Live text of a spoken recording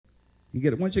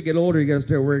Once you get older, you gotta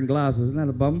start wearing glasses. Isn't that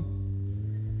a bum?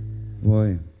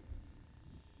 Boy.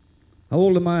 How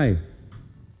old am I? I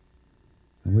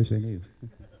wish I knew.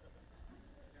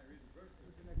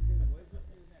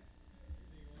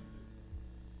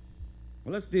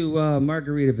 Well, let's do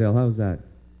Margaritaville. How's that?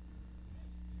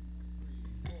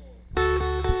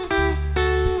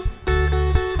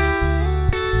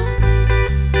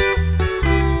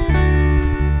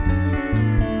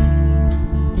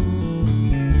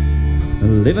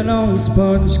 Living on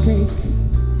sponge cake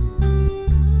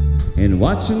and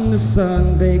watching the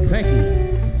sun bake. Thank you.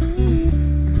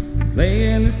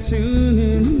 Playing the tune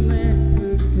in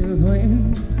electric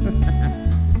wind.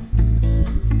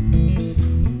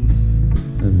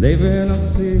 Living on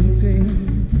city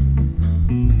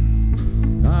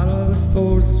out of the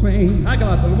fourth swing. I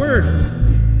got the words.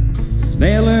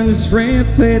 Smelling the shrimp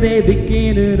where they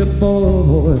begin to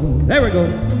boil. There we go.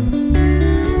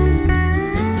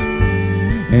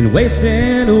 And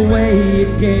wasting away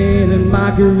again in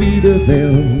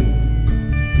Margaritaville,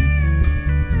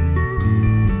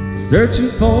 searching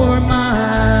for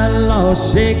my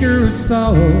lost shaker of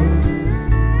soul.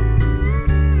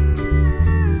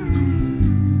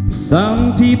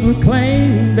 Some people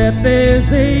claim that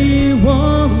there's a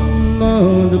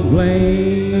woman to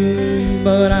blame,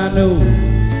 but I know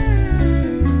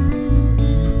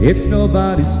it's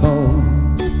nobody's fault.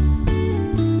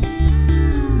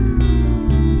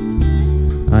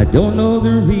 I don't know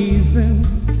the reason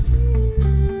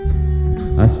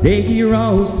I stay here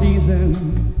all season,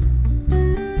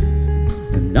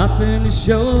 and nothing to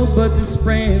show but this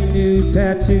brand new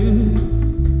tattoo.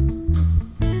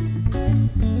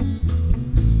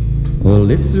 Well,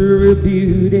 it's a real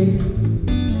beauty,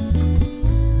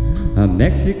 a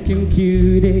Mexican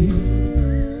cutie.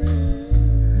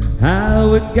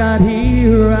 How it got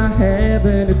here, I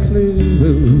haven't a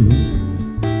clue.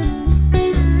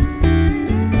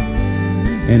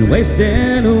 And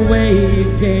wasting away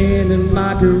again in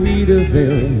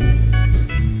Margaritaville,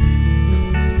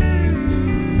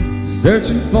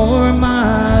 searching for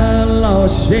my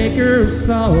lost shaker of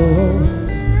soul.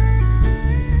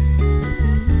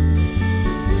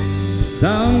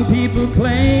 Some people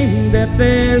claim that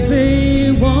there's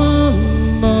a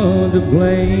woman to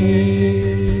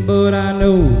blame, but I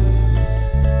know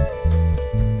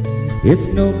it's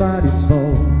nobody's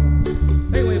fault.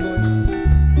 Hey, wait, boy.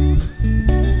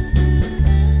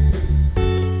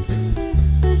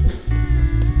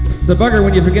 It's a bugger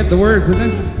when you forget the words,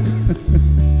 isn't it?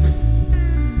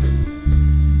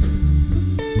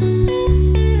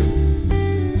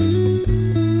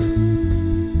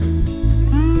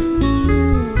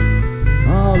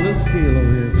 Oh, little steel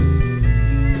over here, please.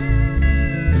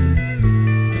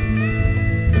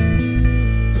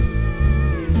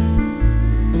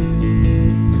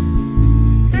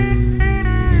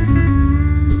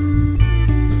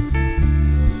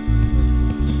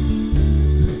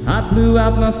 I blew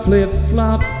out my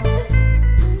flip-flop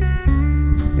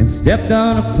and stepped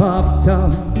on a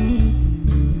pop-top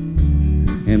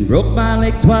and broke my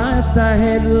leg twice. I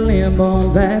had to limp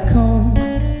on back home.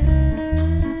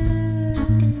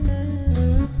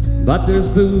 But there's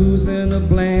booze in the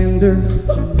blender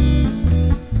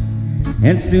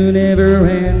and soon ever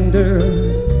ender.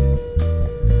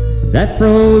 That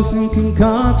frozen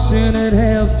concoction, it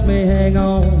helps me hang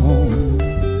on.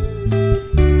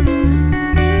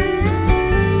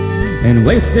 And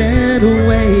wasted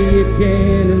away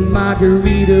again in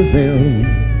Margaritaville,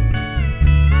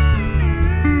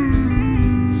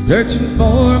 searching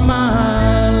for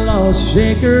my lost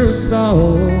shaker of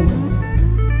soul.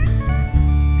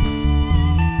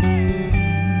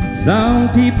 Some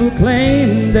people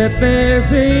claim that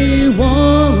there's a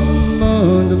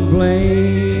woman to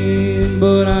blame,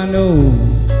 but I know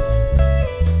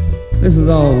this is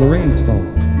all Lorraine's fault.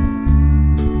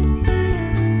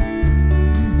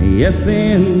 Yes,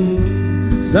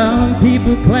 and some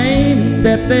people claim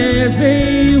that there's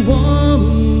a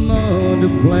woman to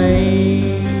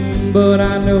blame, but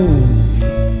I know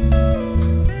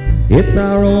it's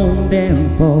our own damn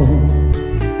fault.